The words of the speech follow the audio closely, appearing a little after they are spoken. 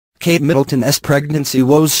Kate Middleton's pregnancy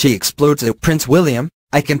woes. She explodes at Prince William,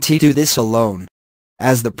 "I can't do this alone."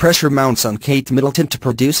 As the pressure mounts on Kate Middleton to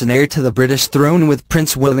produce an heir to the British throne with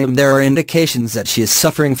Prince William, there are indications that she is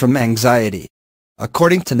suffering from anxiety.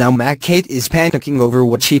 According to Now Mag, Kate is panicking over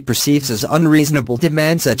what she perceives as unreasonable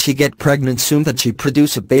demands that she get pregnant soon, that she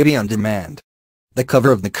produce a baby on demand. The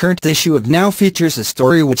cover of the current issue of Now features a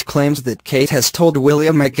story which claims that Kate has told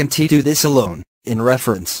William, "I can't do this alone," in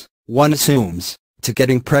reference, one assumes, to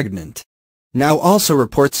getting pregnant. Now also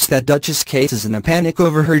reports that Duchess Kate is in a panic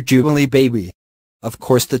over her Jubilee baby. Of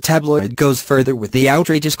course, the tabloid goes further with the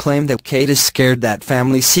outrageous claim that Kate is scared that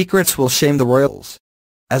family secrets will shame the royals.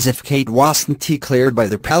 As if Kate wasn't cleared by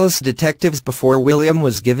the palace detectives before William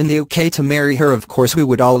was given the okay to marry her. Of course, we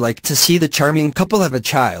would all like to see the charming couple have a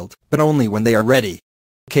child, but only when they are ready.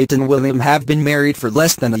 Kate and William have been married for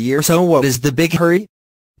less than a year, so what is the big hurry?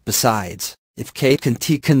 Besides, if Kate can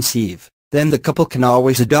conceive, then the couple can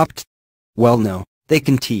always adopt. Well, no, they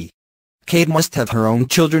can Kate must have her own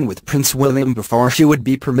children with Prince William before she would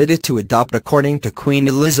be permitted to adopt, according to Queen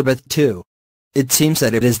Elizabeth II. It seems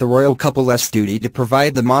that it is the royal couple's duty to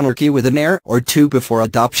provide the monarchy with an heir or two before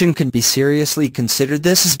adoption can be seriously considered.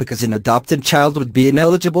 This is because an adopted child would be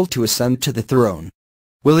ineligible to ascend to the throne.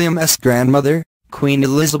 William's grandmother, Queen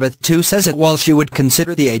Elizabeth II, says that while she would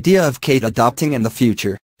consider the idea of Kate adopting in the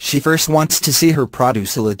future, she first wants to see her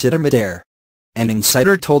produce a legitimate heir. An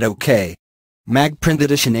insider told OK! Mag print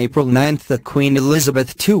edition April 9 that Queen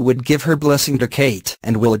Elizabeth II would give her blessing to Kate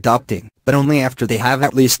and Will adopting, but only after they have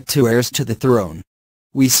at least 2 heirs to the throne.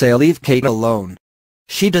 We say leave Kate alone.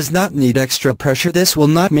 She does not need extra pressure. This will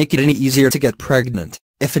not make it any easier to get pregnant,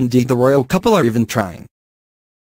 if indeed the royal couple are even trying.